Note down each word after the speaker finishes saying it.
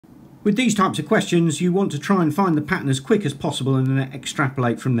With these types of questions, you want to try and find the pattern as quick as possible and then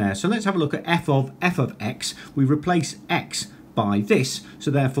extrapolate from there. So let's have a look at f of x. We replace x by this, so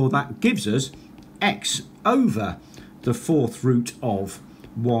therefore that gives us x over the fourth root of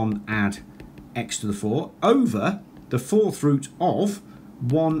 1 add x to the 4 over the fourth root of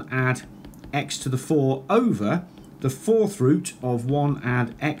 1 add x to the 4 over the fourth root of 1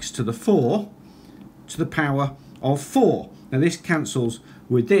 add x to the 4 to the power of 4. Now this cancels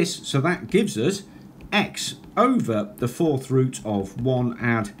with this, so that gives us x over the fourth root of 1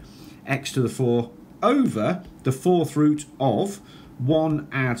 add x to the 4 over the fourth root of 1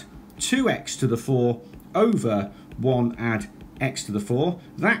 add 2x to the 4 over 1 add x to the 4.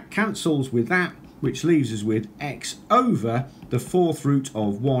 That cancels with that, which leaves us with x over the fourth root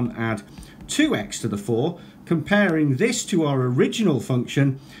of 1 add 2x to the 4. Comparing this to our original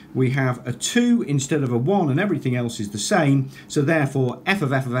function, we have a 2 instead of a 1 and everything else is the same. So therefore f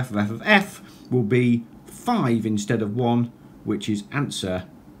of f of f of f of f will be 5 instead of 1, which is answer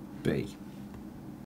B.